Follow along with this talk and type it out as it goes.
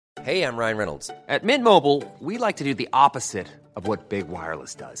Hey, I'm Ryan Reynolds. At Mint Mobile, we like to do the opposite of what Big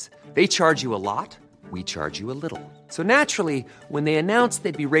Wireless does. They charge you a lot, we charge you a little. So naturally, when they announced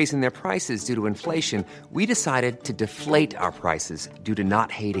they'd be raising their prices due to inflation, we decided to deflate our prices due to not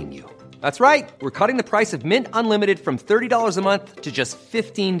hating you. That's right. We're cutting the price of Mint Unlimited from $30 a month to just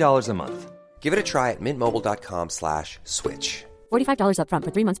 $15 a month. Give it a try at mintmobile.com/switch. $45 up front for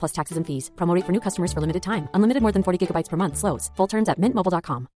 3 months plus taxes and fees. Promo rate for new customers for limited time. Unlimited more than 40 gigabytes per month. Slows full terms at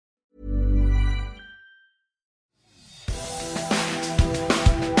mintmobile.com.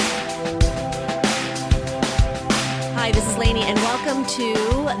 Hi, this is Lainey, and welcome to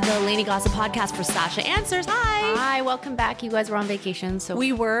the Lainey Gossip Podcast for Sasha Answers. Hi. Hi, welcome back. You guys were on vacation, so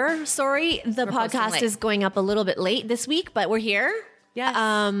We were. Sorry, the podcast late. is going up a little bit late this week, but we're here. yes.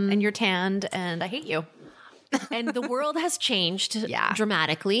 And you're tanned, and I hate you. And the world has changed Yeah.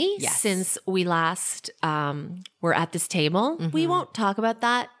 dramatically Yes. since we last were at this table. We won't talk about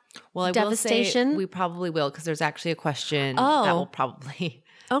that. Well, I devastation. will say we probably will because there's actually a question Oh. that will probably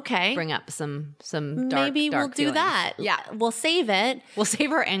Okay. bring up some dark. Maybe we'll dark do feelings. that. Yeah, We'll save it. we'll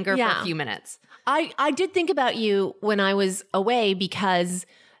save our anger for Yeah. a few minutes. I did think about you when I was away because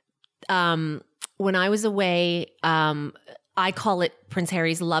when I was away, I call it Prince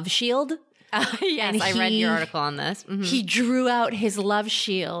Harry's love shield. Yes, And I read your he- article on this. Mhm. He drew out his love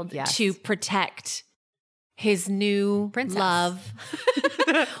shield Yes. to protect his new Princess. love.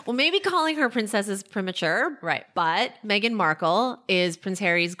 Well, maybe calling her princess is premature. Right. But Meghan Markle is Prince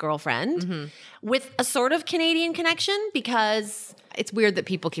Harry's girlfriend with a sort of Canadian connection because It's weird that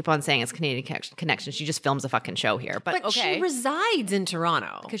people keep on saying it's Canadian connection. She just films a fucking show here, but okay, she resides in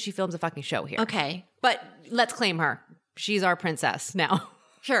Toronto. because she films a fucking show here. Okay. But let's claim her. She's our princess now.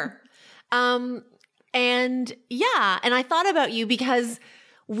 Sure. And yeah, and I thought about you because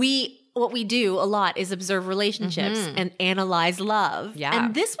what we do a lot is observe relationships and analyze love. Yeah.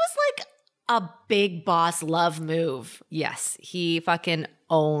 And this was like a big boss love move. Yes, he fucking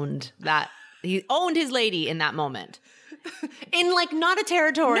owned that. He owned his lady in that moment. In like not a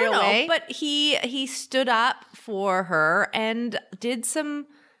territorial way. but he stood up for her and did some,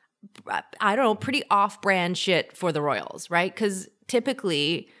 I don't know, pretty off-brand shit for the royals, right? Because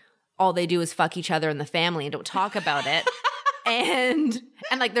typically all they do is fuck each other in the family and don't talk about it. and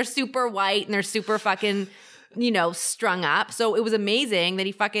like they're super white and they're super fucking, strung up. So it was amazing that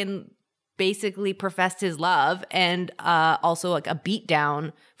he fucking basically professed his love and also like a beat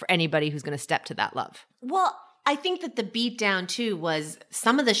down for anybody who's going to step to that love. Well, I think that the beatdown too was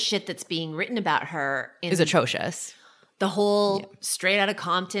some of the shit that's being written about her in Is atrocious. the whole Straight Outta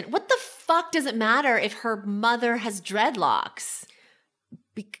Compton. What the fuck does it matter if her mother has dreadlocks?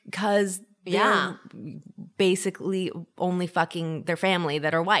 Because Yeah. they're basically only fucking their family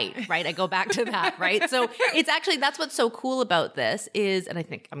that are white, right? I go back to that, right? So it's actually, that's what's so cool about this is, and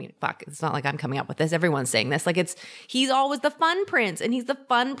fuck, it's not like I'm coming up with this. Everyone's saying this. Like he's always the fun prince, and he's the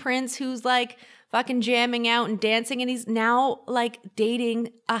fun prince who's like fucking jamming out and dancing, and he's now like dating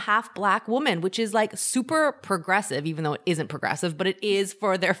a half black woman, which is like super progressive, even though it isn't progressive, but it is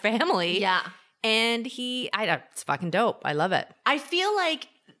for their family. Yeah. And it's fucking dope. I love it. I feel like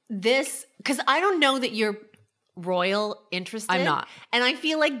this, because I don't know that you're royal interested. I'm not. And I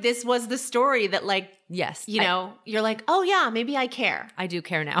feel like this was the story that like, Yes. you're like, oh yeah, maybe I care. I do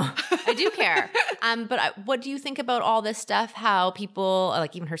care now. I do care. But what do you think about all this stuff? How people,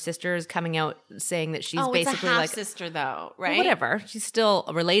 like even her sister's coming out saying that she's basically it's a half like sister though, well, right? whatever. She's still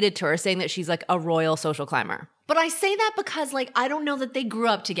related to her, saying that she's like a royal social climber. But I say that because like I don't know that they grew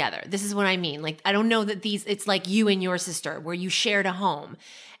up together. This is what I mean. Like I don't know that it's like you and your sister where you shared a home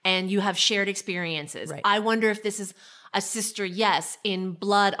and you have shared experiences. Right. I wonder if this is a sister, yes, in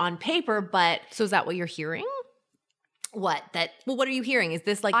blood on paper, but So is that what you're hearing? what? That Well, what are you hearing? Is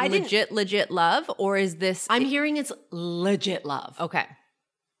this like I didn't- legit love, or is this? I'm hearing it's legit love. Okay.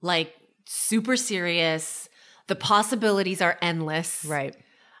 Like super serious. The possibilities are endless. Right.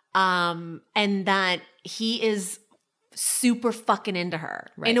 And that he is super fucking into her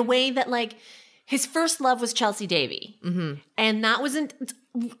in a way that like his first love was Chelsea Davy. Mm-hmm. And that wasn't,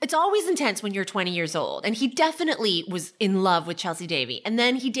 it's always intense when you're 20 years old. And he definitely was in love with Chelsea Davy. And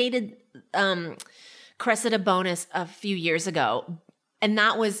then he dated Cressida Bonus a few years ago. And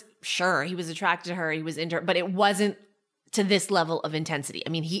that was, sure, he was attracted to her, he was into her, but it wasn't to this level of intensity. I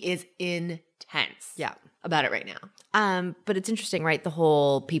mean, he is intense about it right now. But it's interesting, right? The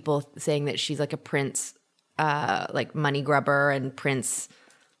whole people saying that she's like a prince, like money grubber and prince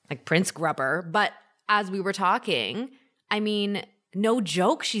grubber. But as we were talking, I mean, no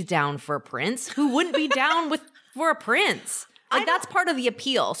joke, she's down for a prince. Who wouldn't be down for a prince? Like that's part of the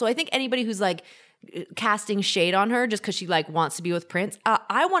appeal. So I think anybody who's like casting shade on her just because she like wants to be with Prince.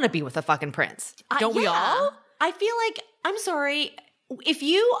 I want to be with a fucking prince. Don't we all? I feel like, I'm sorry, if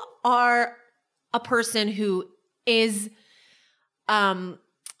you are a person who is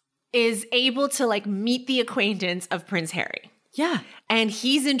able to like meet the acquaintance of Prince Harry. Yeah. And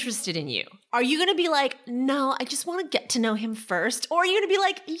he's interested in you. Are you going to be like, no, I just want to get to know him first? Or are you going to be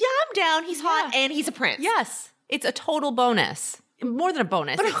like, yeah, I'm down. He's hot and he's a prince. Yes. It's a total bonus. More than a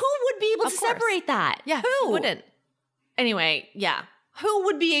bonus. But who would be able to separate that? Yeah. Who wouldn't? Anyway, yeah. Who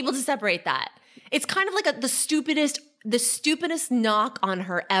would be able to separate that? It's kind of like the stupidest knock on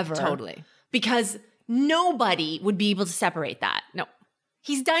her ever. Totally. Because nobody would be able to separate that. No.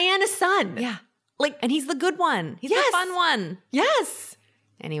 He's Diana's son. Yeah. And he's the good one. He's the fun one. Yes.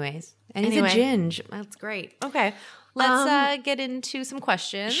 Anyways. And he's a ginge. That's great. Okay. Let's get into some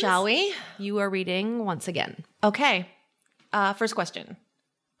questions. Shall we? You are reading once again. Okay. First question.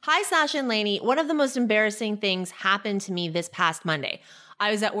 Hi, Sasha and Lainey. One of the most embarrassing things happened to me this past Monday.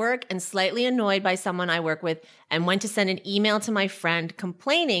 I was at work and slightly annoyed by someone I work with and went to send an email to my friend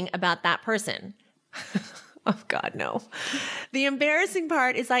complaining about that person. Oh, God, no. The embarrassing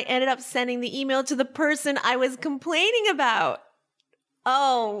part is I ended up sending the email to the person I was complaining about.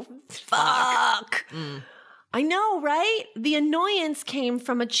 Oh, fuck. I know, right? The annoyance came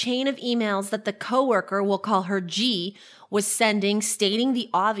from a chain of emails that the coworker, we'll call her G, was sending, stating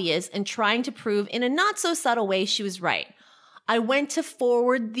the obvious and trying to prove in a not so subtle way she was right. I went to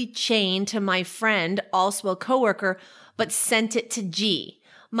forward the chain to my friend, also a coworker, but sent it to G.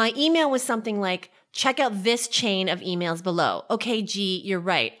 My email was something like, check out this chain of emails below. Okay, G, you're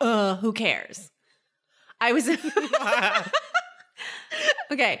right. Who cares? I was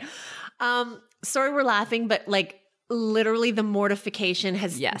okay. Sorry we're laughing, but like literally the mortification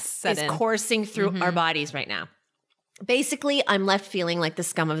is coursing through our bodies right now. Basically, I'm left feeling like the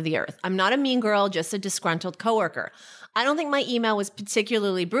scum of the earth. I'm not a mean girl, just a disgruntled coworker. I don't think my email was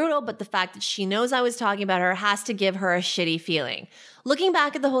particularly brutal, but the fact that she knows I was talking about her has to give her a shitty feeling. Looking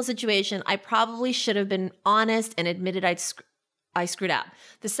back at the whole situation, I probably should have been honest and admitted I screwed up.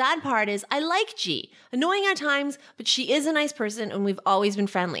 The sad part is I like G. Annoying at times, but she is a nice person and we've always been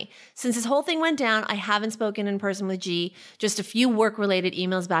friendly. Since this whole thing went down, I haven't spoken in person with G, just a few work-related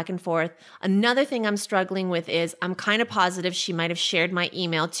emails back and forth. Another thing I'm struggling with is I'm kind of positive she might have shared my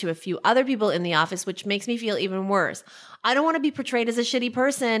email to a few other people in the office, which makes me feel even worse. I don't want to be portrayed as a shitty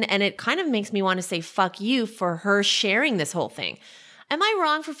person, and it kind of makes me want to say fuck you for her sharing this whole thing. Am I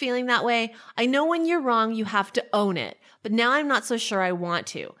wrong for feeling that way? I know when you're wrong, you have to own it. But now I'm not so sure I want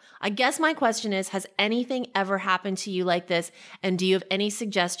to. I guess my question is, has anything ever happened to you like this? And do you have any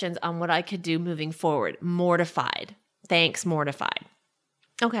suggestions on what I could do moving forward? Mortified. Thanks, mortified.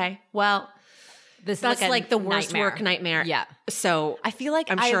 Okay, well, that's like the worst work nightmare. Yeah. So I feel like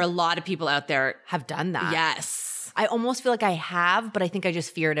I'm sure a lot of people out there have done that. Yes. I almost feel like I have, but I think I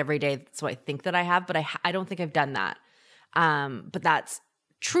just fear it every day. So I think that I have, but I don't think I've done that. But that's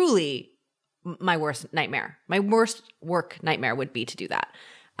truly my worst nightmare. My worst work nightmare would be to do that.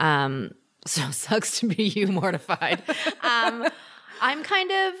 So sucks to be you, mortified. I'm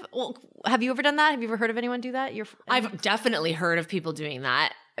kind of, well, have you ever done that? Have you ever heard of anyone do that? I've definitely heard of people doing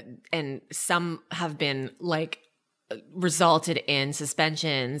that. And some have been like resulted in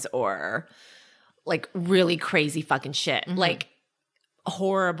suspensions or like really crazy fucking shit. Like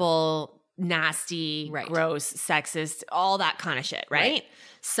horrible, nasty, gross, sexist, all that kind of shit, right?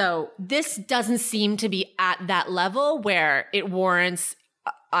 So this doesn't seem to be at that level where it warrants,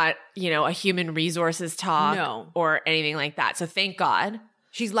 a human resources talk or anything like that. So thank God.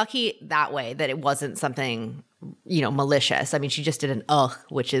 She's lucky that way that it wasn't something, malicious. I mean, she just did an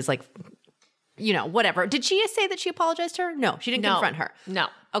which is like, whatever. Did she say that she apologized to her? No, she didn't confront her. No.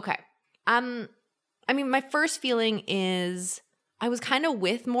 Okay. I mean, my first feeling is I was kind of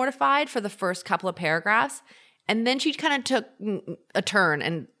with mortified for the first couple of paragraphs. And then she kind of took a turn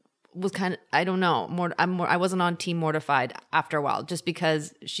and was kind of, I don't know, I wasn't on team mortified after a while, just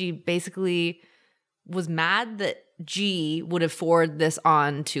because she basically was mad that G would have forwarded this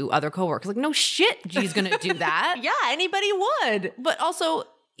on to other coworkers. Like, no shit, G's going to do that. Yeah, anybody would. But also,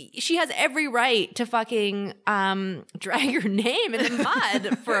 she has every right to fucking drag her name in the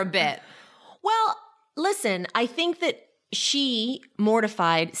mud for a bit. Well, listen, I think that she,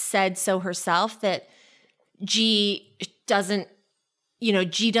 mortified, said so herself that G doesn't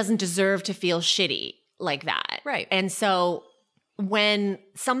deserve to feel shitty like that. Right. And so when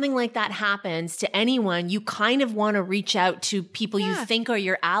something like that happens to anyone, you kind of want to reach out to people you think are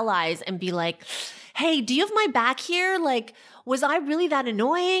your allies and be like, hey, do you have my back here? Like, was I really that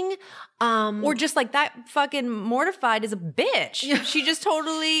annoying? Or just like that fucking mortified is a bitch. She just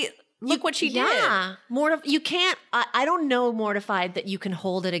totally look what she did. Yeah. You can't, I don't know Mortified that you can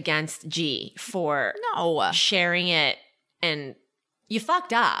hold it against G for sharing it, and you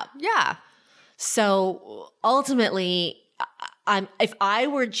fucked up. Yeah. So ultimately, if I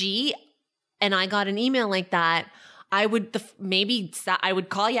were G and I got an email like that, I would I would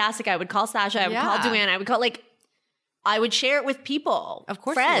call Jacek, I would call Sasha, I would call Duane, I would share it with people. Of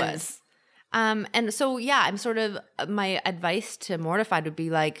course friends. You would. And so, I'm sort of, my advice to Mortified would be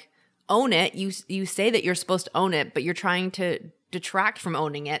like, own it. You say that you're supposed to own it, but you're trying to detract from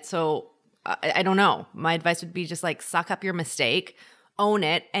owning it. So I don't know. My advice would be just like suck up your mistake, own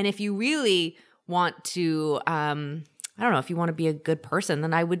it. And if you really want to, I don't know, if you want to be a good person,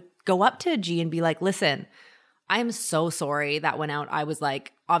 then I would go up to G and be like, listen, I am so sorry that went out. I was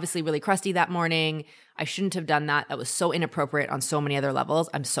like obviously really crusty that morning. I shouldn't have done that. That was so inappropriate on so many other levels.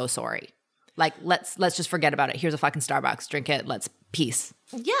 I'm so sorry. Like, let's just forget about it. Here's a fucking Starbucks. Drink it. Let's peace.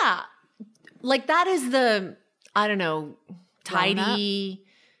 Yeah. Like that is the, I don't know, tidy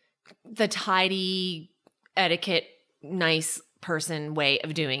etiquette, nice person way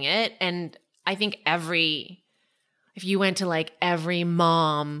of doing it. And I think if you went to like every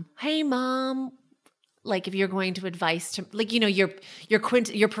mom, hey mom, like if you're going to advice to, like, you know, your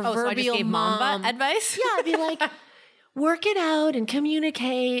proverbial so I just gave mom advice? Yeah, I'd be like, work it out and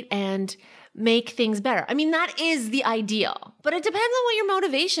communicate and make things better. I mean, that is the ideal, but it depends on what your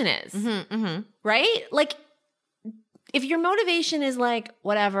motivation is, right? Like if your motivation is like,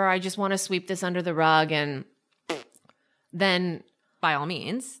 whatever, I just want to sweep this under the rug, and then by all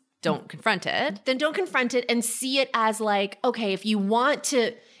means, don't confront it. Then don't confront it and see it as like, okay, if you want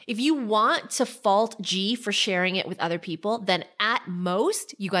to fault G for sharing it with other people, then at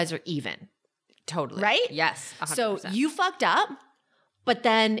most you guys are even. Totally. Right? Yes. 100%. So you fucked up, but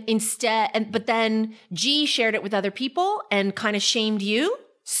then G shared it with other people and kind of shamed you.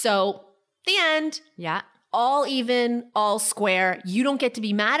 So the end. Yeah. All even, all square. You don't get to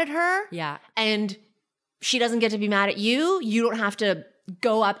be mad at her. Yeah. And she doesn't get to be mad at you. You don't have to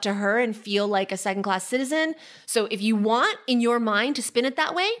go up to her and feel like a second-class citizen. So if you want in your mind to spin it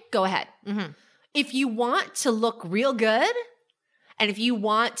that way, go ahead. Mm-hmm. If you want to look real good, and if you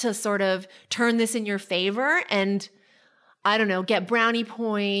want to sort of turn this in your favor and, I don't know, get brownie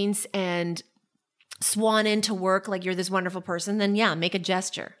points and swan into work like you're this wonderful person, then make a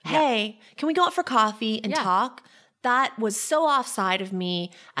gesture. Yeah. Hey, can we go out for coffee and talk? That was so offside of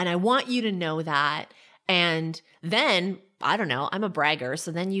me, and I want you to know that. And then, I don't know, I'm a bragger,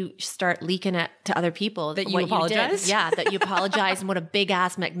 so then you start leaking it to other people that you apologize. That you apologize and what a big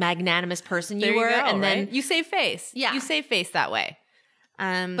ass magnanimous person you were. And then you save face. Yeah. You save face that way.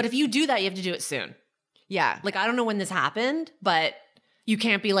 But if you do that, you have to do it soon. Yeah. Like, I don't know when this happened, but you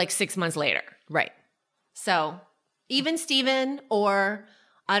can't be like 6 months later. Right. So even Steven, or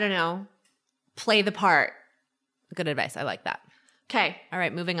I don't know, play the part. Good advice. I like that. Okay. All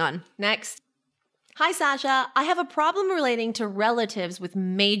right, moving on. Next. Hi, Sasha. I have a problem relating to relatives with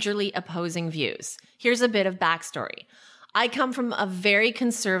majorly opposing views. Here's a bit of backstory. I come from a very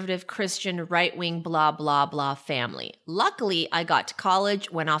conservative Christian right-wing blah, blah, blah family. Luckily, I got to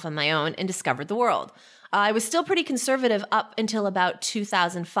college, went off on my own, and discovered the world. I was still pretty conservative up until about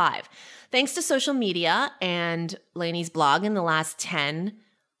 2005. Thanks to social media and Lainey's blog in the last 10.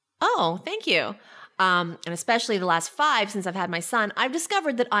 Oh, thank you. And especially the last 5 since I've had my son, I've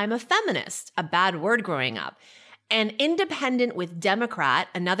discovered that I'm a feminist, a bad word growing up, and independent with Democrat,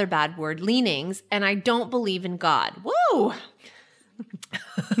 another bad word, leanings, and I don't believe in God. Woo!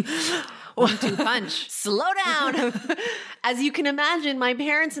 1-2 punch. Slow down. As you can imagine, my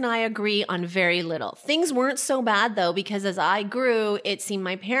parents and I agree on very little. Things weren't so bad though, because as I grew, it seemed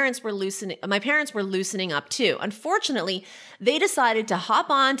my parents were loosening up too. Unfortunately, they decided to hop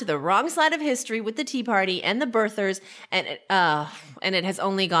on to the wrong side of history with the Tea Party and the birthers, and it has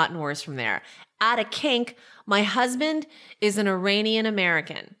only gotten worse from there. Add a kink, my husband is an Iranian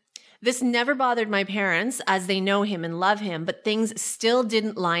American. This never bothered my parents as they know him and love him, but things still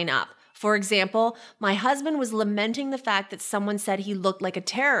didn't line up. For example, my husband was lamenting the fact that someone said he looked like a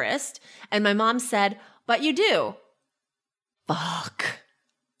terrorist, and my mom said, "But you do." Fuck.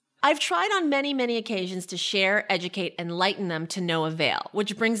 I've tried on many, many occasions to share, educate, and enlighten them to no avail,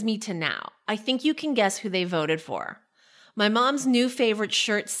 which brings me to now. I think you can guess who they voted for. My mom's new favorite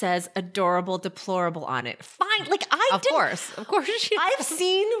shirt says adorable, deplorable on it. Fine. Like Of course. I've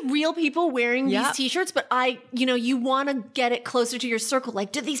seen real people wearing these t-shirts, but you want to get it closer to your circle.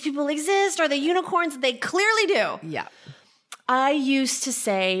 Like, do these people exist? Are they unicorns? They clearly do. Yeah. I used to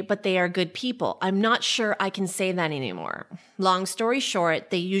say, but they are good people. I'm not sure I can say that anymore. Long story short,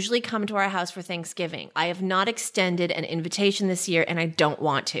 they usually come to our house for Thanksgiving. I have not extended an invitation this year, and I don't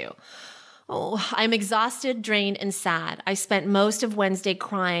want to. Oh, I'm exhausted, drained, and sad. I spent most of Wednesday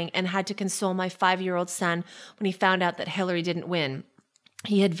crying and had to console my 5-year-old son when he found out that Hillary didn't win.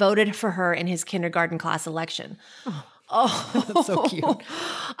 He had voted for her in his kindergarten class election. Oh, That's so cute.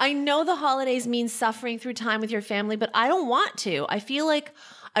 I know the holidays mean suffering through time with your family, but I don't want to. I feel like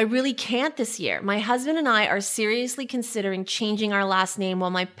I really can't this year. My husband and I are seriously considering changing our last name while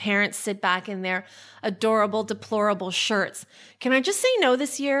my parents sit back in their adorable, deplorable shirts. Can I just say no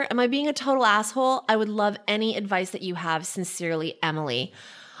this year? Am I being a total asshole? I would love any advice that you have. Sincerely, Emily.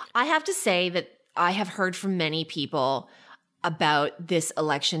 I have to say that I have heard from many people about this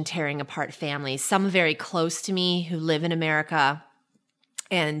election tearing apart families, some very close to me who live in America.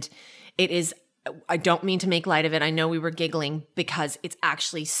 And it is, I don't mean to make light of it. I know we were giggling because it's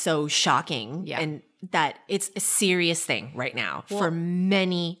actually so shocking and that it's a serious thing right now for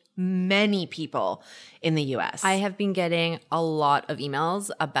many, many people in the US. I have been getting a lot of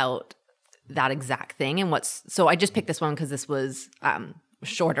emails about that exact thing. And so I just picked this one because this was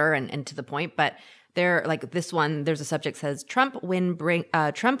shorter and to the point, but they're like this one, there's a subject says, Trump win brings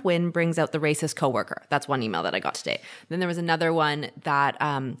out the racist coworker. That's one email that I got today. Then there was another one that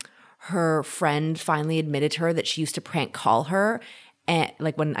her friend finally admitted to her that she used to prank call her, and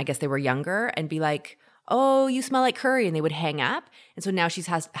like when I guess they were younger, and be like, oh, you smell like curry, and they would hang up. And so now she's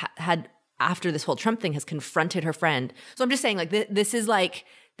had after this whole Trump thing has confronted her friend. So I'm just saying, like, this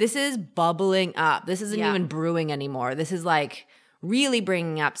is bubbling up. This isn't even brewing anymore. This is like really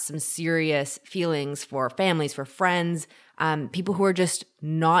bringing up some serious feelings for families, for friends, people who are just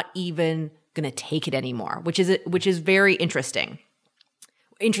not even going to take it anymore, which is very interesting.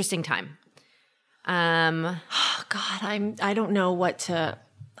 Interesting time. Oh God, I don't know what to.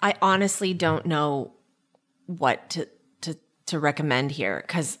 I honestly don't know what to recommend here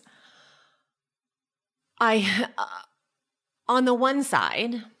because on the one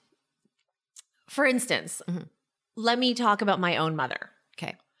side, for instance. Mm-hmm. Let me talk about my own mother.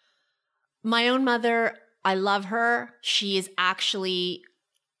 Okay. My own mother, I love her. She is actually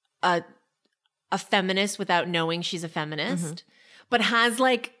a feminist without knowing she's a feminist, but has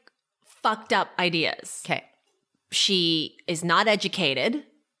like fucked up ideas. Okay. She is not educated.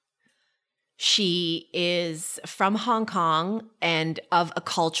 She is from Hong Kong and of a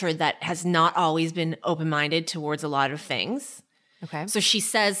culture that has not always been open-minded towards a lot of things. Okay. So she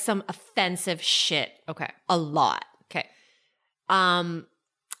says some offensive shit. Okay. A lot. Okay. And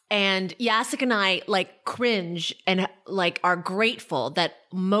Yasik and I like cringe and like are grateful that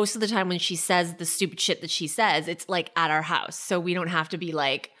most of the time when she says the stupid shit that she says, it's like at our house. So we don't have to be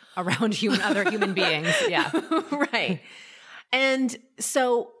like around other human beings. Yeah. Right. And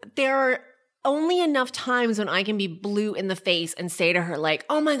so there are only enough times when I can be blue in the face and say to her like,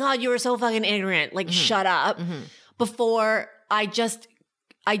 oh my God, you are so fucking ignorant. Like, shut up. Before I just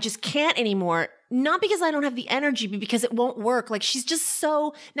can't anymore. Not because I don't have the energy, but because it won't work. Like she's just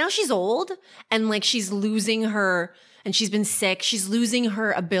so, now she's old and like she's losing her, and she's been sick. She's losing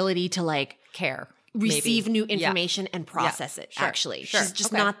her ability to like care, receive new information and process it. Sure. Actually, Sure. She's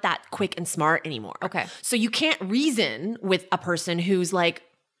just not that quick and smart anymore. Okay. So you can't reason with a person who's like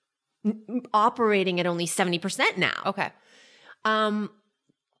operating at only 70% now. Okay.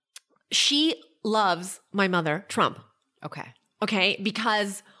 She loves my mother, Trump. Okay,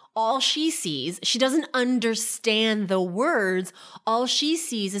 because all she sees, she doesn't understand the words. All she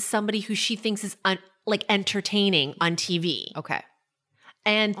sees is somebody who she thinks is like entertaining on TV. Okay.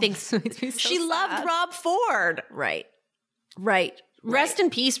 And thinks she loved Rob Ford. Right. Rest in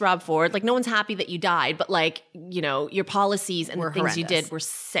peace, Rob Ford. Like no one's happy that you died, but like, you know, your policies and the things you did were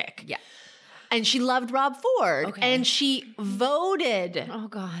sick. Yeah. And she loved Rob Ford. Okay. And she voted. Oh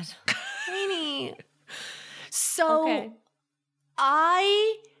God. Amy. So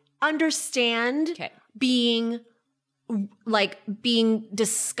I understand being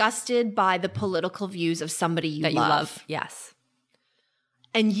disgusted by the political views of somebody you love. Yes.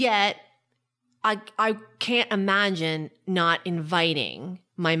 And yet I can't imagine not inviting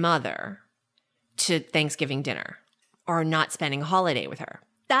my mother to Thanksgiving dinner or not spending a holiday with her.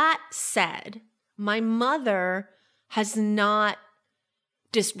 That said, my mother has not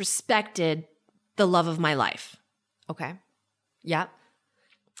disrespected the love of my life. Okay. Yeah.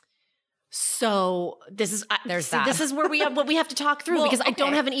 So this is this is where we have to talk through because I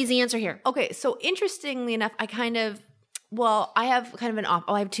don't have an easy answer here. Okay, so interestingly enough, I have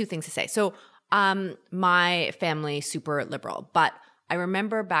two things to say. So my family super liberal, but I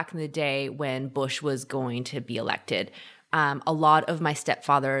remember back in the day when Bush was going to be elected, a lot of my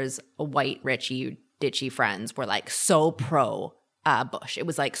stepfather's white, richy, ditchy friends were like so pro Bush. It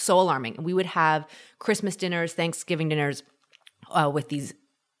was like so alarming. And we would have Christmas dinners, Thanksgiving dinners with these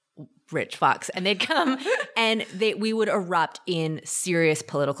rich fucks, and they'd come and we would erupt in serious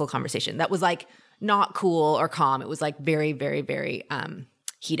political conversation that was like not cool or calm. It was like very, very, very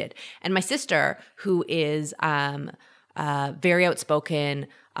heated. And my sister, who is very outspoken,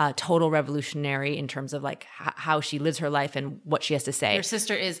 total revolutionary in terms of like how she lives her life and what she has to say. Your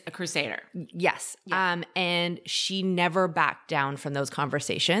sister is a crusader. Yes. Yeah. And she never backed down from those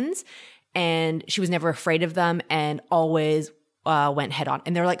conversations, and she was never afraid of them, and always went head on.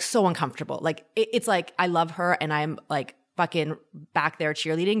 And they're like so uncomfortable. Like it's like I love her and I'm like fucking back there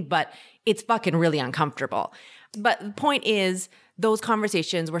cheerleading, but it's fucking really uncomfortable. But the point is, those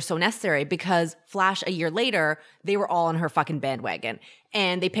conversations were so necessary because flash a year later, they were all on her fucking bandwagon.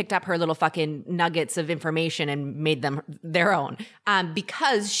 And they picked up her little fucking nuggets of information and made them their own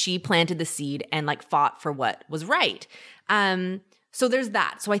because she planted the seed and like fought for what was right. So there's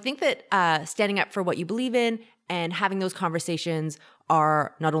that. So I think that standing up for what you believe in and having those conversations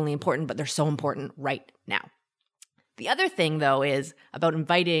are not only important, but they're so important right now. The other thing, though, is about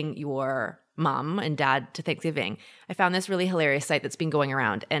inviting your mom and dad to Thanksgiving. I found this really hilarious site that's been going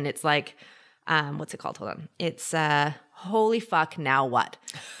around, and it's like, what's it called? Hold on. It's holy fuck, now what?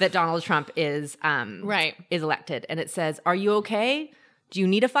 That Donald Trump is elected. And it says, are you okay? Do you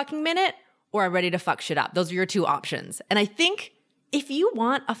need a fucking minute? Or I'm ready to fuck shit up. Those are your two options. And I think if you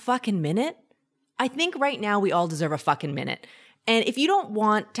want a fucking minute, I think right now we all deserve a fucking minute. And if you don't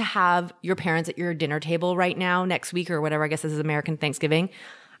want to have your parents at your dinner table right now, next week or whatever, I guess this is American Thanksgiving,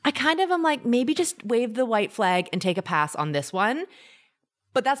 I kind of am like, maybe just wave the white flag and take a pass on this one.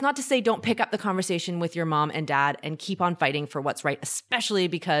 But that's not to say don't pick up the conversation with your mom and dad and keep on fighting for what's right, especially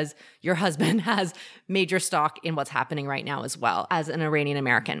because your husband has major stock in what's happening right now as well as an Iranian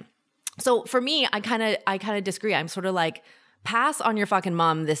American. So for me, I kind of disagree. I'm sort of like, pass on your fucking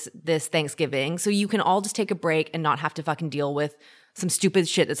mom this Thanksgiving so you can all just take a break and not have to fucking deal with some stupid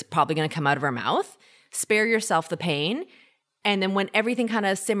shit that's probably going to come out of her mouth. Spare yourself the pain. And then when everything kind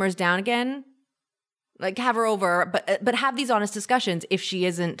of simmers down again, like have her over, but have these honest discussions if she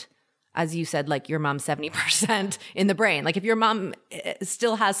isn't, as you said, like your mom's 70% in the brain. Like if your mom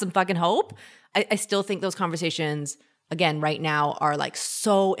still has some fucking hope, I still think those conversations, again, right now are like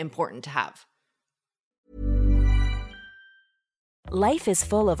so important to have. Life is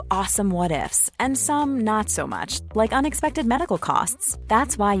full of awesome what-ifs, and some not so much, like unexpected medical costs.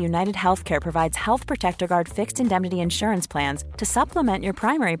 That's why United Healthcare provides Health Protector Guard fixed indemnity insurance plans to supplement your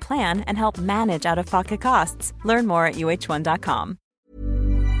primary plan and help manage out-of-pocket costs. Learn more at uh1.com.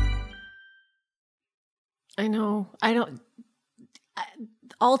 I know.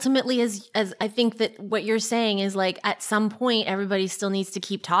 Ultimately, as I think that what you're saying is like at some point, everybody still needs to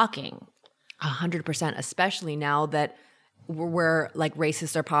keep talking. 100%, especially now that where like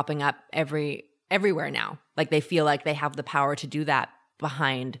racists are popping up everywhere now. Like they feel like they have the power to do that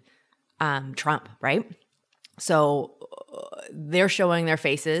behind Trump, right? So they're showing their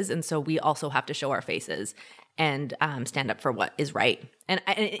faces, and so we also have to show our faces and stand up for what is right. And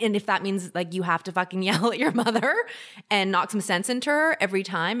if that means like you have to fucking yell at your mother and knock some sense into her every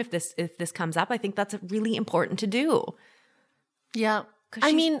time if this comes up, I think that's really important to do. Yeah,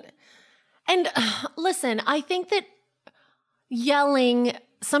 I mean, and listen, I think that yelling,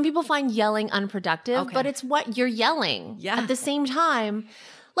 some people find yelling unproductive, but it's what you're yelling at the same time.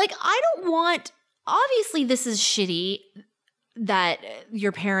 Like, I don't want, obviously this is shitty that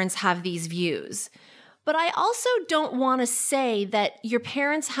your parents have these views, but I also don't want to say that your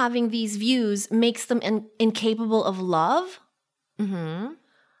parents having these views makes them incapable of love. Mm-hmm.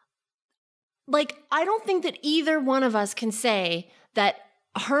 Like, I don't think that either one of us can say that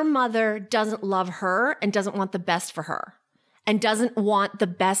her mother doesn't love her and doesn't want the best for her. And doesn't want the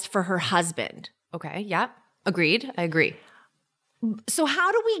best for her husband. Okay, yeah. Agreed. I agree. So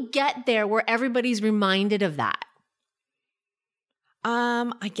how do we get there where everybody's reminded of that?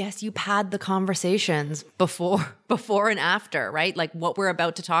 I guess you pad the conversations before and after, right? Like what we're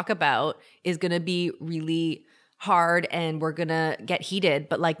about to talk about is going to be really hard and we're going to get heated,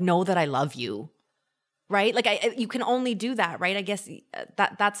 but like know that I love you. Right? Like you can only do that, right? I guess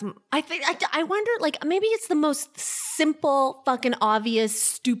that's. I wonder, like maybe it's the most simple, fucking obvious,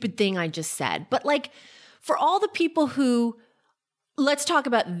 stupid thing I just said. But like for all the people who, let's talk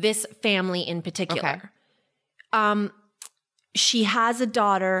about this family in particular. Okay. She has a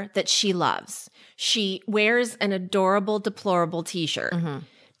daughter that she loves. She wears an adorable, deplorable t-shirt. Mm-hmm.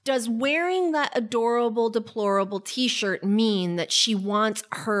 Does wearing that adorable, deplorable t-shirt mean that she wants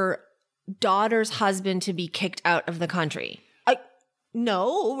her daughter's husband to be kicked out of the country.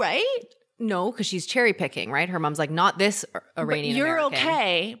 No, right? No, because she's cherry picking, right? Her mom's like, not this Iranian You're American.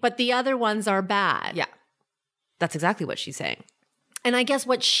 okay, but the other ones are bad. Yeah. That's exactly what she's saying. And I guess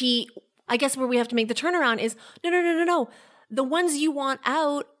where we have to make the turnaround is, no. The ones you want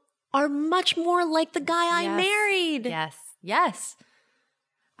out are much more like the guy I married. Yes.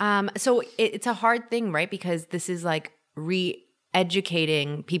 So it's a hard thing, right? Because this is like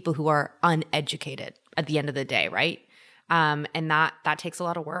re-educating people who are uneducated at the end of the day, right? And that takes a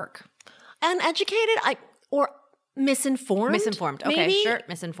lot of work. Uneducated, or misinformed? Misinformed. Okay, maybe? Sure.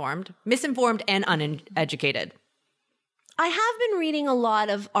 Misinformed and uneducated. I have been reading a lot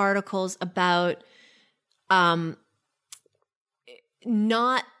of articles about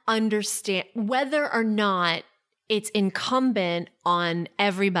not understand whether or not it's incumbent on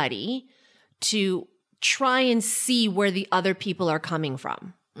everybody to try and see where the other people are coming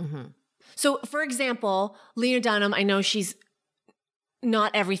from. Mm-hmm. So, for example, Lena Dunham, I know she's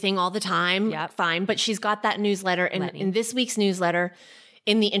not everything all the time, fine, but she's got that newsletter. And in this week's newsletter,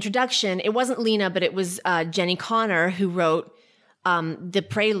 in the introduction, it wasn't Lena, but it was Jenny Connor who wrote the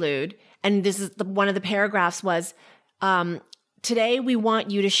prelude. And this is one of the paragraphs was, today we want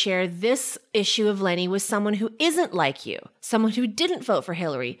you to share this issue of Lenny with someone who isn't like you, someone who didn't vote for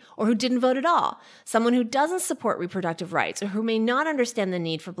Hillary or who didn't vote at all, someone who doesn't support reproductive rights or who may not understand the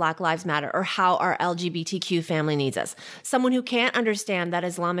need for Black Lives Matter or how our LGBTQ family needs us, someone who can't understand that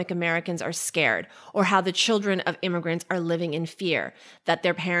Islamic Americans are scared or how the children of immigrants are living in fear that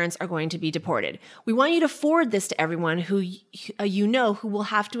their parents are going to be deported. We want you to forward this to everyone who who will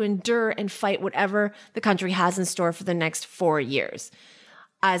have to endure and fight whatever the country has in store for the next 4 years.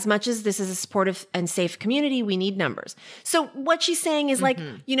 As much as this is a supportive and safe community, we need numbers. So what she's saying is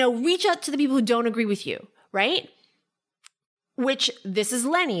reach out to the people who don't agree with you, right? Which this is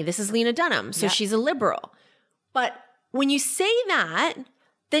Lenny, this is Lena Dunham. So she's a liberal. But when you say that,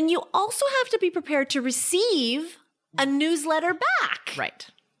 then you also have to be prepared to receive a newsletter back. Right.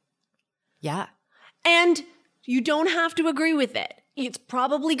 Yeah. And you don't have to agree with it. It's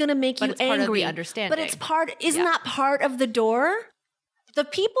probably going to make you angry. Part of the understanding. But isn't that part of the door? The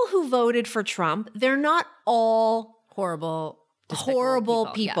people who voted for Trump, they're not all horrible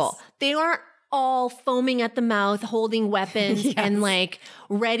people. Yes. They aren't all foaming at the mouth, holding weapons and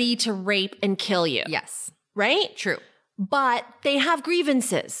ready to rape and kill you. Yes. Right? True. But they have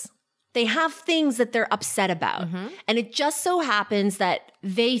grievances. They have things that they're upset about. Mm-hmm. And it just so happens that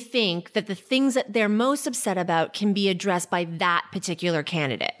they think that the things that they're most upset about can be addressed by that particular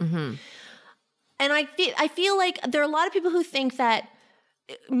candidate. Mm-hmm. And I feel like there are a lot of people who think that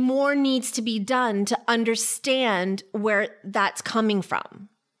more needs to be done to understand where that's coming from.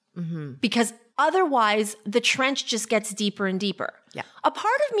 Mm-hmm. Because otherwise, the trench just gets deeper and deeper. Yeah. A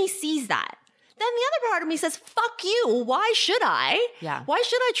part of me sees that. Then the other part of me says, fuck you. Why should I? Yeah. Why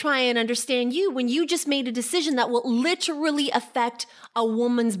should I try and understand you when you just made a decision that will literally affect a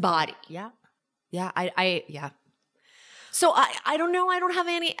woman's body? Yeah. Yeah. Yeah. So I don't know. I don't have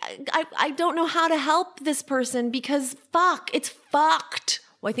any, I don't know how to help this person because it's fucked.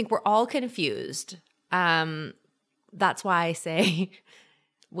 Well, I think we're all confused. That's why I say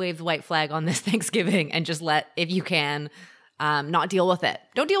wave the white flag on this Thanksgiving and just if you can, not deal with it.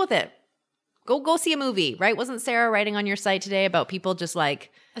 Don't deal with it. Go see a movie, right? Wasn't Sarah writing on your site today about people just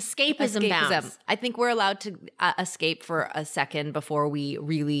escapism? Bounce. I think we're allowed to escape for a second before we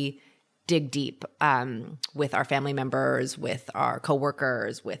really dig deep with our family members, with our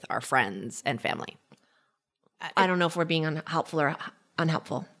coworkers, with our friends and family. I don't know if we're being unhelpful or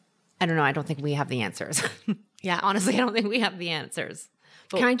unhelpful. I don't know. I don't think we have the answers. Yeah. Honestly, I don't think we have the answers.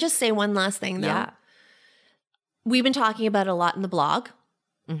 But can I just say one last thing, though? Yeah. We've been talking about it a lot in the blog.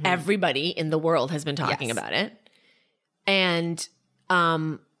 Mm-hmm. Everybody in the world has been talking about it. And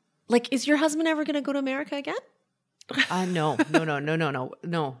is your husband ever going to go to America again? No.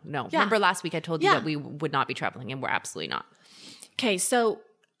 Yeah. Remember last week I told you that we would not be traveling, and we're absolutely not. Okay, so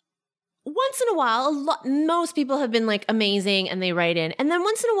once in a while, most people have been amazing and they write in. And then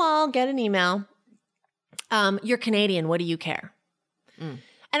once in a while, get an email. You're Canadian. What do you care? Mm.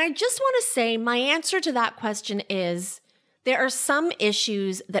 And I just want to say my answer to that question is there are some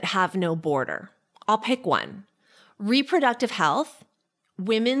issues that have no border. I'll pick one. Reproductive health,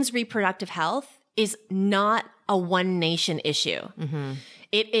 women's reproductive health is not a one nation issue. Mm-hmm.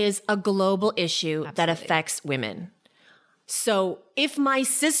 It is a global issue that affects women. So if my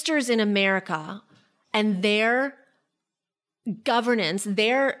sisters in America and their governance,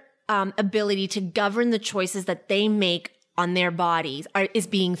 their ability to govern the choices that they make on their bodies is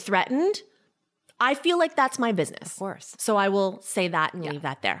being threatened, I feel like that's my business. Of course. So I will say that and leave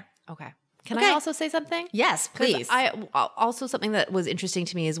that there. Okay. Can Okay. I also say something? Yes, 'Cause please. also something that was interesting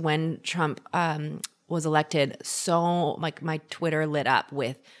to me is when Trump was elected, so like my Twitter lit up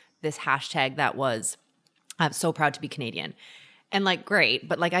with this hashtag that was I'm so proud to be Canadian. And like great,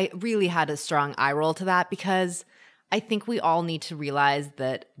 but like I really had a strong eye roll to that because I think we all need to realize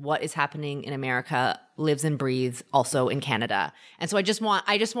that what is happening in America lives and breathes also in Canada. And so I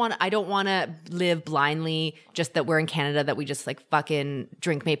don't want to live blindly just that we're in Canada, that we just like fucking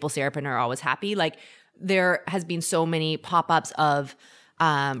drink maple syrup and are always happy. Like there has been so many pop-ups of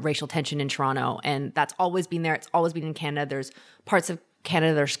racial tension in Toronto, and that's always been there. It's always been in Canada. There's parts of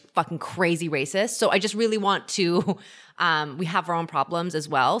Canada that are fucking crazy racist. So I just really want to, we have our own problems as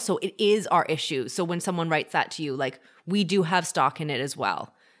well. So it is our issue. So when someone writes that to you, like we do have stock in it as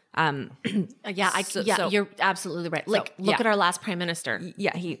well. You're absolutely right. Like, look at our last prime minister.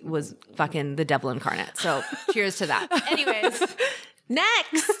 Yeah, he was fucking the devil incarnate. So cheers to that. Anyways,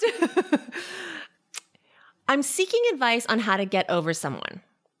 Next, I'm seeking advice on how to get over someone.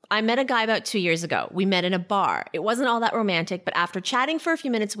 I met a guy about 2 years ago. We met in a bar. It wasn't all that romantic, but after chatting for a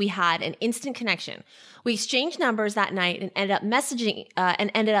few minutes, we had an instant connection. We exchanged numbers that night and ended up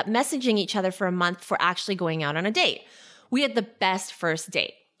messaging each other for a month before actually going out on a date. We had the best first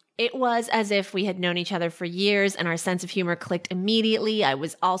date. It was as if we had known each other for years and our sense of humor clicked immediately. I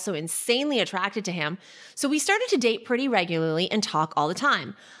was also insanely attracted to him. So we started to date pretty regularly and talk all the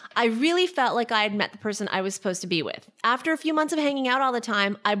time. I really felt like I had met the person I was supposed to be with. After a few months of hanging out all the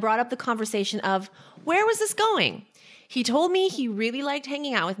time, I brought up the conversation of, where was this going? He told me he really liked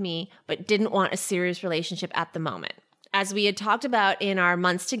hanging out with me, but didn't want a serious relationship at the moment. As we had talked about in our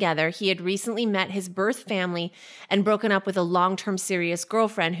months together, he had recently met his birth family and broken up with a long-term serious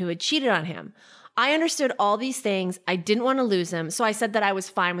girlfriend who had cheated on him. I understood all these things. I didn't want to lose him, so I said that I was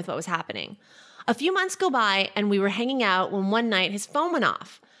fine with what was happening. A few months go by and we were hanging out when one night his phone went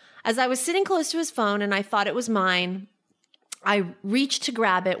off. As I was sitting close to his phone and I thought it was mine, I reached to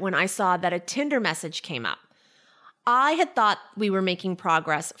grab it when I saw that a Tinder message came up. I had thought we were making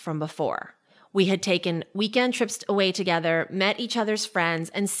progress from before. We had taken weekend trips away together, met each other's friends,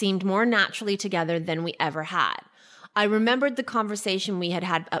 and seemed more naturally together than we ever had. I remembered the conversation we had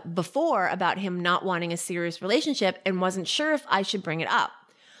had before about him not wanting a serious relationship and wasn't sure if I should bring it up.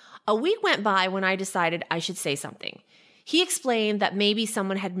 A week went by when I decided I should say something. He explained that maybe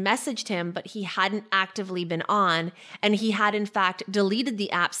someone had messaged him, but he hadn't actively been on, and he had in fact deleted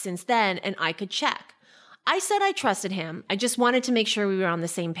the app since then, and I could check. I said I trusted him. I just wanted to make sure we were on the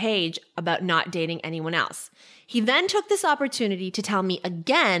same page about not dating anyone else. He then took this opportunity to tell me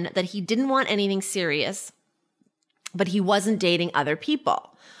again that he didn't want anything serious, but he wasn't dating other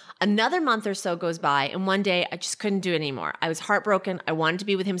people. Another month or so goes by, and one day I just couldn't do it anymore. I was heartbroken. I wanted to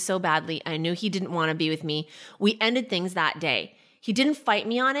be with him so badly. I knew he didn't want to be with me. We ended things that day. He didn't fight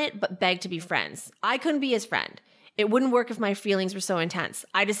me on it, but begged to be friends. I couldn't be his friend. It wouldn't work if my feelings were so intense.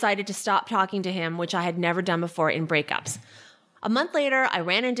 I decided to stop talking to him, which I had never done before in breakups. A month later, I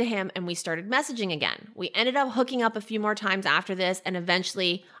ran into him and we started messaging again. We ended up hooking up a few more times after this, and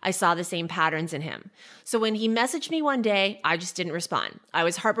eventually I saw the same patterns in him. So when he messaged me one day, I just didn't respond. I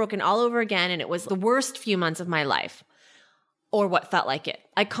was heartbroken all over again, and it was the worst few months of my life. Or what felt like it.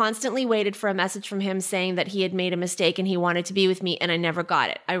 I constantly waited for a message from him saying that he had made a mistake and he wanted to be with me, and I never got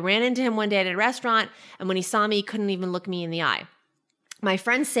it. I ran into him one day at a restaurant, and when he saw me, he couldn't even look me in the eye. My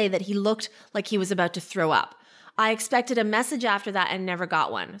friends say that he looked like he was about to throw up. I expected a message after that and never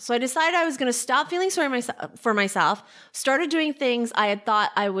got one. So I decided I was going to stop feeling sorry for myself, started doing things I had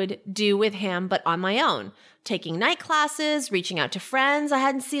thought I would do with him, but on my own. Taking night classes, reaching out to friends I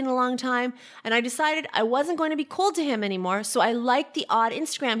hadn't seen in a long time, and I decided I wasn't going to be cold to him anymore, so I liked the odd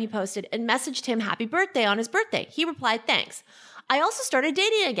Instagram he posted and messaged him happy birthday on his birthday. He replied, thanks. I also started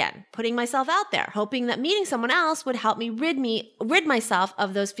dating again, putting myself out there, hoping that meeting someone else would help me rid myself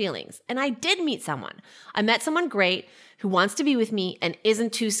of those feelings. And I did meet someone. I met someone great who wants to be with me and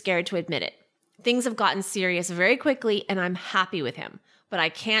isn't too scared to admit it. Things have gotten serious very quickly and I'm happy with him, but I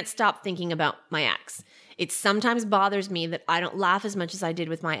can't stop thinking about my ex. It sometimes bothers me that I don't laugh as much as I did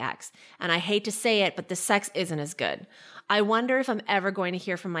with my ex, and I hate to say it, but the sex isn't as good. I wonder if I'm ever going to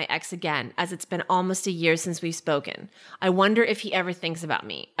hear from my ex again, as it's been almost a year since we've spoken. I wonder if he ever thinks about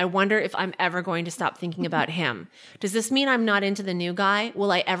me. I wonder if I'm ever going to stop thinking about him. Does this mean I'm not into the new guy?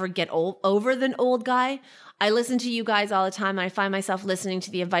 Will I ever get over the old guy? I listen to you guys all the time, and I find myself listening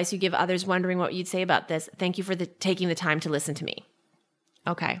to the advice you give others, wondering what you'd say about this. Thank you for taking the time to listen to me.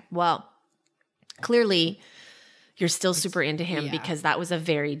 Okay, well, clearly you're still super into him because that was a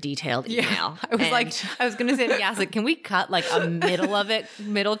very detailed email. I was going to say to Yas, like, can we cut like a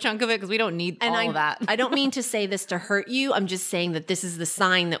middle chunk of it? Because we don't need all of that. I don't mean to say this to hurt you. I'm just saying that this is the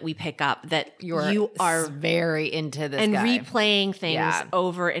sign that we pick up that you are very into this and guy. replaying things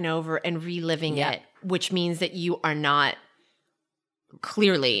over and over and reliving it, which means that you are not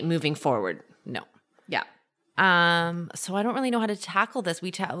clearly moving forward. No. Yeah. So I don't really know how to tackle this.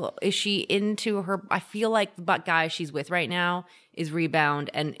 Is she into her? I feel like the guy she's with right now is rebound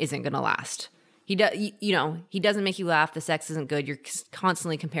and isn't going to last. He does, he doesn't make you laugh. The sex isn't good. You're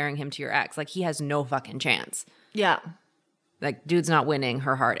constantly comparing him to your ex. Like, he has no fucking chance. Yeah. Like, dude's not winning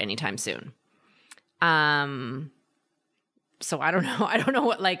her heart anytime soon. So I don't know. I don't know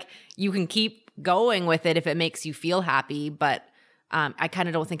what, like, you can keep going with it if it makes you feel happy, but I kind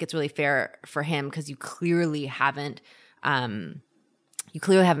of don't think it's really fair for him because you clearly haven't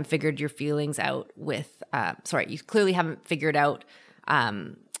figured your feelings out with you clearly haven't figured out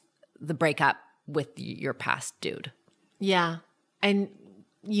the breakup with your past dude. Yeah. And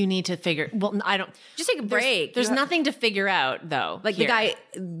you need to I don't just take a break. There's nothing to figure out though. Like, here.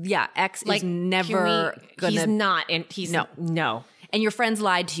 the guy, ex is never gonna. He's not, and he's no. And your friends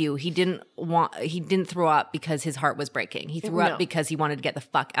lied to you. He didn't throw up because his heart was breaking. He threw up because he wanted to get the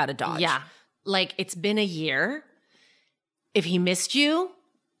fuck out of Dodge. Yeah. Like, it's been a year. If he missed you,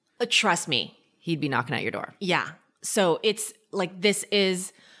 trust me, he'd be knocking at your door. Yeah. So it's like,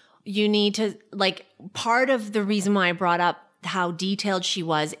 you need to, like, part of the reason why I brought up how detailed she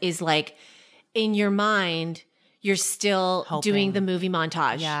was is, like, in your mind, you're still doing the movie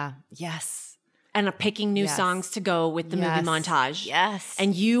montage. Yeah. Yes. And picking new songs to go with the movie montage. Yes.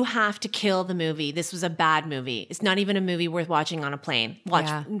 And you have to kill the movie. This was a bad movie. It's not even a movie worth watching on a plane.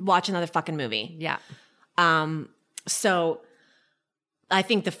 Watch another fucking movie. Yeah. So I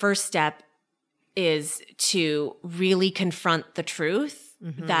think the first step is to really confront the truth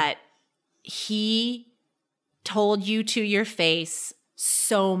that he told you to your face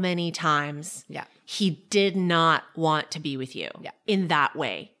so many times. Yeah. He did not want to be with you in that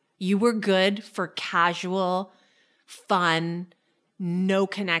way. You were good for casual, fun, no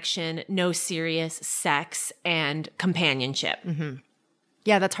connection, no serious sex and companionship. Mm-hmm.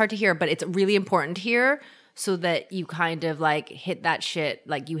 Yeah, that's hard to hear, but it's really important to hear so that you kind of like hit that shit,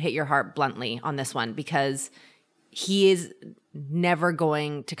 like you hit your heart bluntly on this one because he is never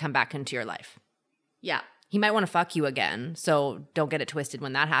going to come back into your life. Yeah. He might want to fuck you again, so don't get it twisted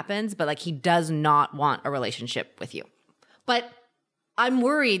when that happens, but like he does not want a relationship with you. But I'm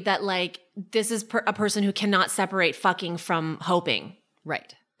worried that, like, this is a person who cannot separate fucking from hoping.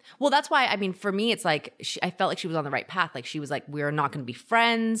 Right. Well, that's why, I mean, for me, it's like, I felt like she was on the right path. Like, she was like, we're not going to be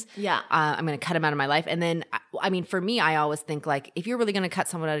friends. Yeah. I'm going to cut him out of my life. And then, I mean, for me, I always think, like, if you're really going to cut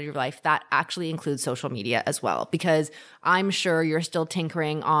someone out of your life, that actually includes social media as well. Because I'm sure you're still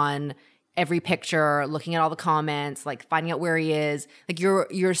tinkering on every picture, looking at all the comments, like, finding out where he is. Like,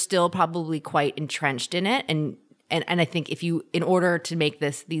 you're still probably quite entrenched in it. And I think if you, in order to make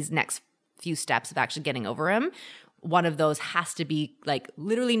these next few steps of actually getting over him, one of those has to be like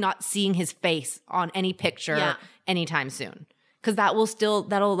literally not seeing his face on any picture anytime soon. Because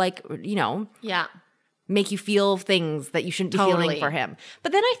that'll like, you know, make you feel things that you shouldn't be feeling for him.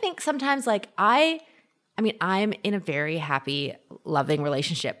 But then I think sometimes like I mean, I'm in a very happy, loving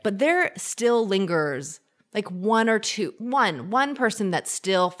relationship, but there still lingers like one person that's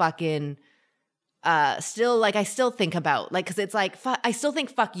still fucking still like I still think about like because it's like I still think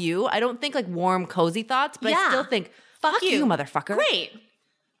fuck you. I don't think like warm cozy thoughts, but I still think fuck you, motherfucker.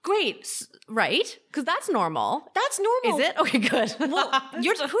 Great, right? Because that's normal. That's normal. Is it? Okay, good. Well, who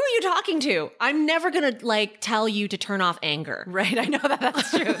are you talking to? I'm never gonna like tell you to turn off anger. Right? I know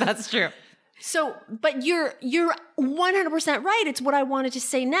that's true. That's true. So, but you're 100% right. It's what I wanted to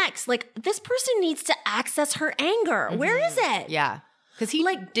say next. Like this person needs to access her anger. Mm-hmm. Where is it? Yeah, because he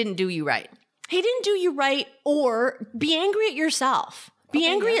like didn't do you right. He didn't do you right, or be angry at yourself. Be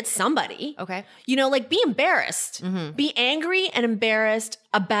angry at somebody. Okay. You know, like be embarrassed. Mm-hmm. Be angry and embarrassed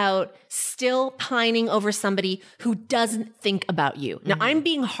about still pining over somebody who doesn't think about you. Mm-hmm. Now, I'm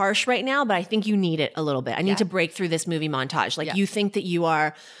being harsh right now, but I think you need it a little bit. I need to break through this movie montage. Like you think that you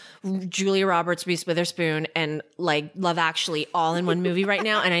are Julia Roberts, Reese Witherspoon, and like Love Actually all in one movie right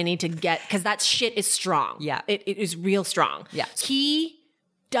now. And I need to get, because that shit is strong. Yeah. It is real strong. Yeah. He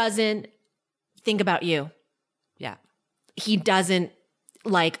doesn't think about you. Yeah. He doesn't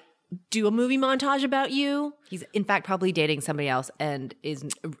like do a movie montage about you. He's in fact probably dating somebody else and is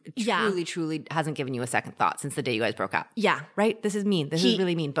truly hasn't given you a second thought since the day you guys broke up. Yeah. Right? This is mean. This is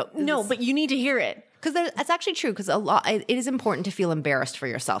really mean. But no, but you need to hear it. Because that's actually true because it is important to feel embarrassed for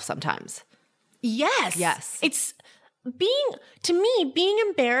yourself sometimes. Yes. It's being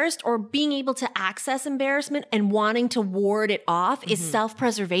embarrassed or being able to access embarrassment and wanting to ward it off is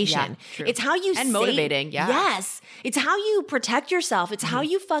self-preservation. Yeah, true. It's how you motivating. Yeah. Yes. It's how you protect yourself. It's how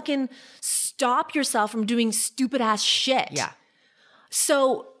you fucking stop yourself from doing stupid ass shit. Yeah.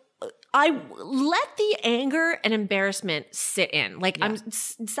 So I let the anger and embarrassment sit in. Like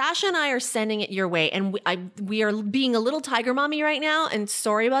Sasha and I are sending it your way, and we are being a little tiger mommy right now. And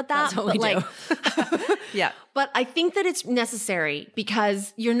sorry about that. That's what we do. Yeah. But I think that it's necessary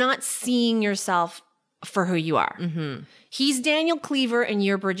because you're not seeing yourself for who you are. Mm-hmm. He's Daniel Cleaver and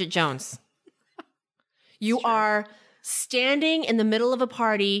you're Bridget Jones. You are standing in the middle of a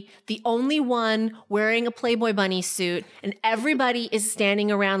party, the only one wearing a Playboy bunny suit, and everybody is standing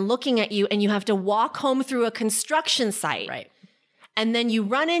around looking at you, and you have to walk home through a construction site. Right. And then you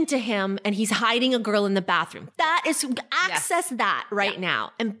run into him and he's hiding a girl in the bathroom. That is, access that right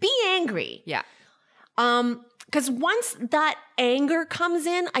now and be angry. Yeah. Because once that anger comes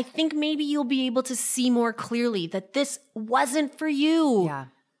in, I think maybe you'll be able to see more clearly that this wasn't for you. Yeah.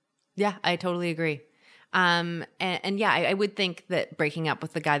 Yeah, I totally agree. And yeah, I would think that breaking up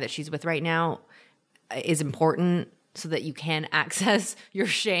with the guy that she's with right now is important so that you can access your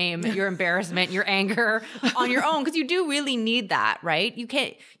shame, your embarrassment, your anger on your own, because you do really need that, right?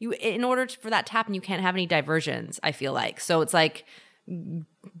 In order for that to happen, you can't have any diversions, I feel like. So it's like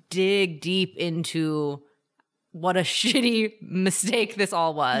dig deep into what a shitty mistake this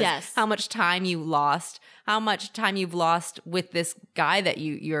all was. Yes. How much time you lost, how much time you've lost with this guy that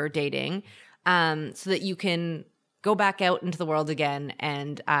you're dating, so that you can go back out into the world again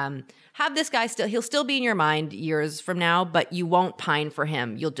and have this guy he'll still be in your mind years from now, but you won't pine for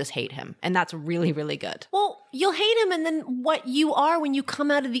him. You'll just hate him. And that's really, really good. Well, you'll hate him, and then what you are when you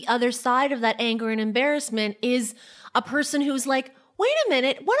come out of the other side of that anger and embarrassment is a person who's like, wait a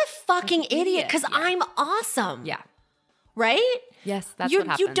minute, what a fucking idiot, because I'm awesome. Yeah. Right? Yes, that's what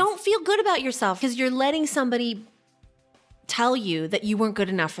happens. You don't feel good about yourself because you're letting somebody tell you that you weren't good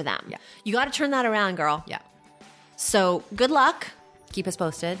enough for them. Yeah. You got to turn that around, girl. Yeah. So good luck. Keep us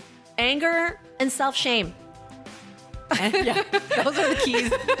posted. Anger and self-shame. Yeah, those are the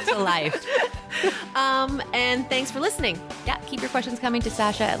keys to life. And thanks for listening. Yeah, keep your questions coming to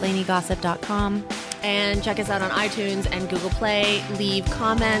Sasha@LaineyGossip.com. And check us out on iTunes and Google Play. Leave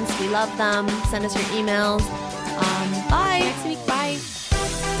comments. We love them. Send us your emails. Bye. Next week. Bye.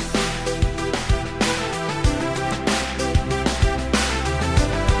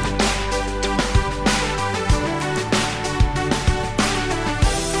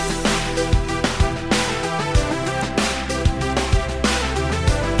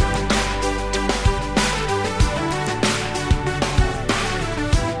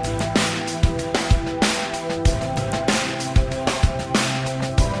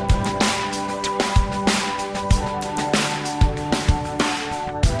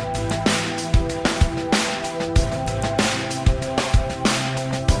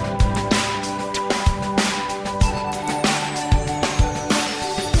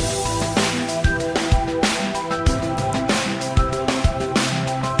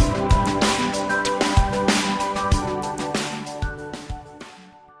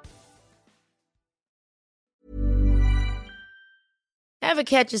 Ever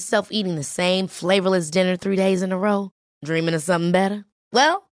catch yourself eating the same flavorless dinner 3 days in a row? Dreaming of something better?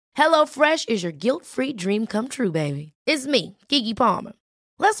 Well, HelloFresh is your guilt-free dream come true, baby. It's me, Keke Palmer.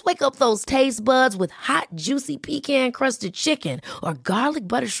 Let's wake up those taste buds with hot, juicy pecan-crusted chicken or garlic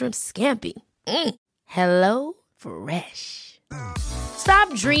butter shrimp scampi. Hello Fresh.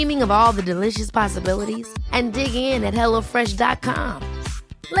 Stop dreaming of all the delicious possibilities and dig in at HelloFresh.com.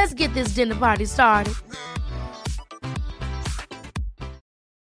 Let's get this dinner party started.